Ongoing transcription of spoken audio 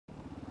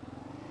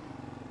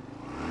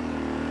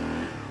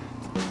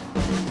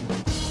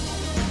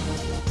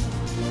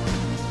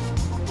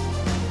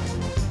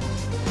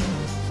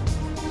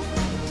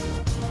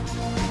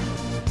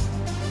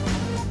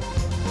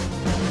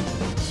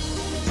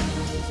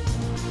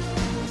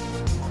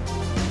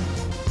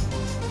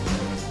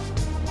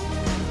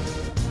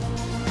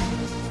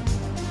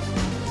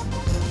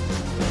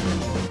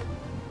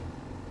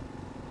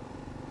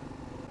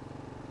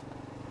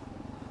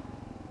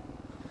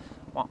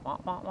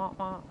Hey,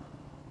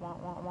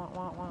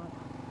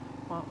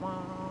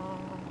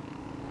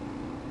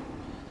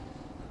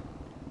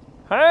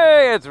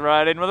 it's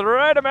Riding with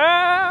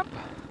AMAP,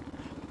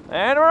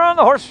 and we're on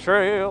the horse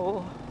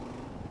trail.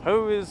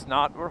 Who is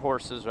not? We're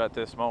horses at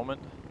this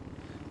moment,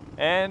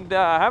 and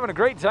having a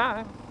great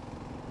time.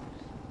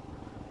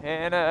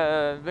 And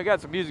I got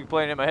some music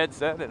playing in my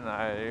headset, and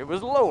it was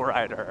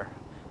Lowrider,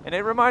 and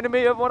it reminded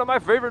me of one of my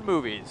favorite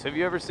movies. Have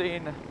you ever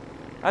seen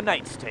A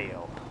Knight's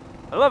Tale?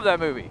 I love that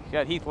movie. It's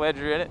got Heath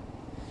Ledger in it,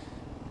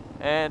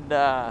 and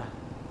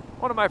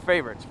one of my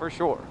favorites for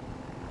sure.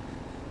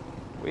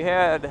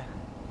 It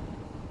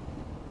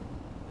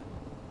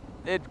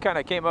kind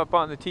of came up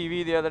on the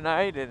TV the other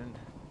night, and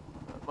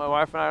my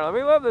wife and I are like,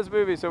 we love this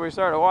movie, so we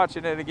started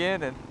watching it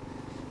again, and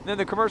then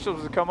the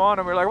commercials would come on,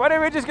 and we were like, why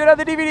didn't we just get on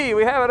the DVD?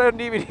 We have it on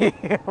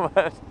DVD.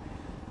 But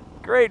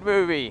great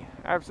movie.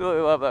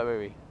 Absolutely love that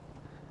movie.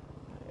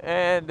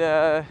 And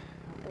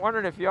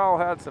wondering if y'all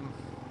had some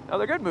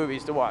other good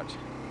movies to watch.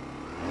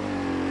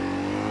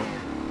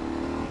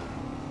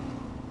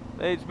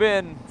 There's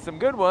been some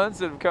good ones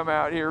that have come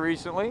out here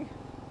recently.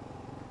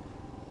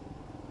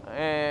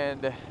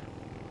 And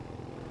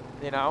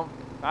you know,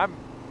 I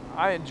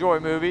enjoy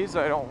movies.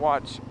 I don't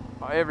watch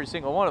every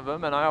single one of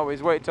them, and I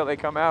always wait till they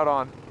come out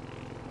on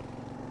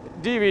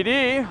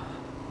DVD,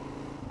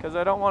 because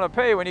I don't want to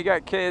pay when you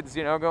got kids,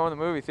 you know, going to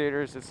the movie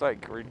theaters. It's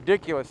like a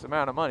ridiculous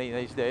amount of money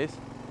these days.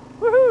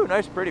 Woohoo!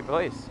 Nice, pretty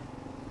place.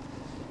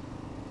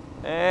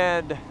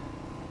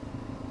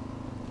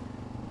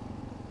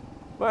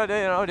 But you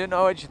know, didn't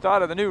know what you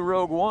thought of the new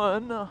Rogue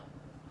One.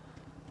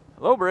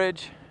 Low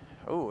bridge.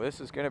 Oh, this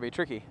is going to be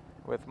tricky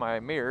with my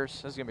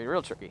mirrors. This is going to be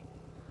real tricky.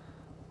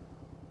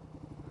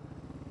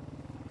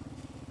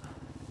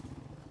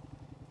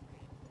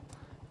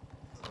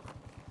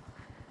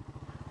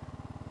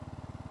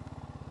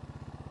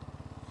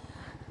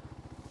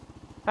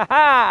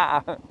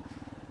 Ha-ha!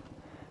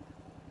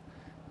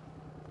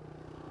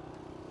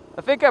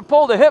 I think I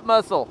pulled a hip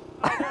muscle.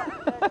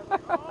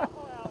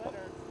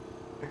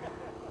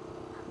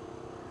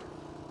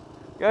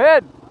 Go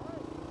ahead.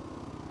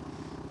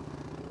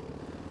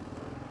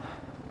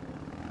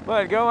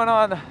 But going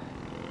on,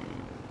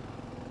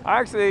 I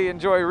actually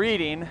enjoy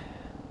reading,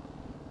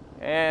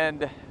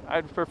 and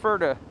I'd prefer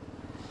to,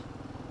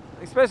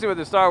 especially with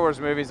the Star Wars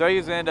movies, I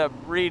usually end up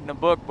reading a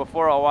book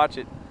before I'll watch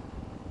it.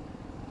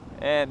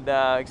 And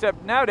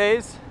except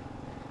nowadays,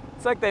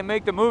 it's like they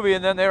make the movie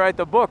and then they write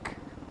the book,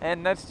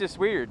 and that's just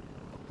weird.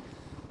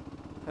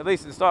 At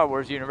least in the Star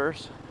Wars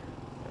universe.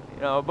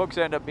 You know, books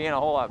end up being a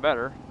whole lot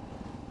better.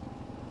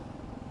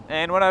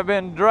 And when I've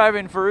been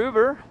driving for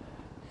Uber,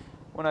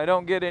 when I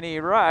don't get any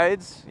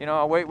rides, you know,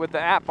 I'll wait with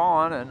the app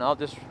on and I'll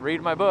just read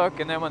my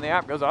book, and then when the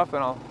app goes off,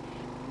 then I'll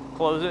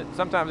close it.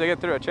 Sometimes I get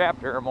through a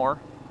chapter or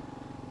more.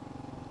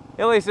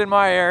 At least in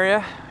my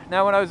area.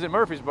 Now, when I was in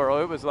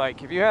Murfreesboro, it was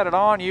like, if you had it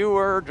on, you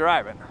were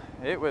driving.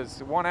 It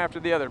was one after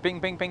the other,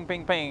 ping, ping, ping,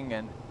 ping, ping.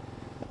 And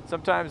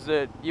sometimes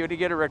you had to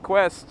get a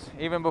request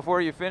even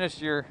before you finished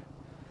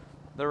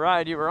the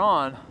ride you were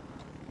on,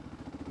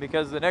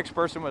 because the next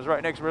person was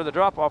right next to the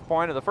drop-off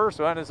point of the first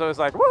one, and so it's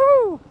like,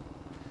 woohoo!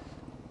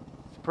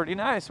 It's pretty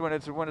nice when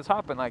it's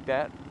hopping like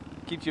that.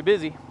 Keeps you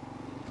busy.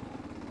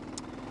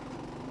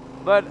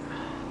 But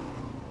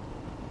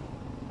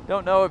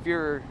don't know if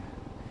you're.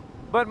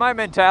 But my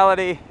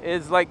mentality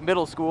is like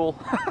middle school.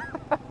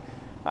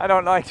 I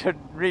don't like to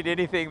read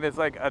anything that's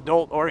like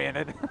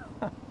adult-oriented.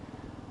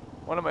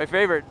 One of my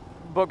favorite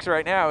books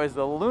right now is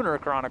the Lunar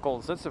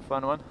Chronicles. That's a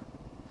fun one.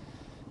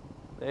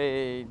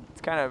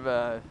 It's kind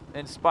of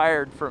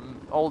inspired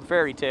from old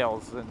fairy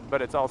tales,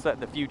 but it's all set in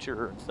the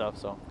future and stuff.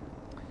 So,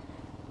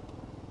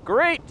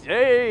 great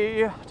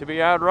day to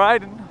be out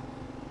riding.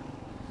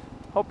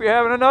 Hope you're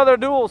having another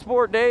dual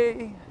sport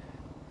day.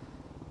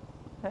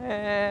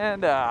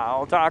 And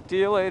I'll talk to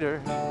you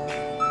later.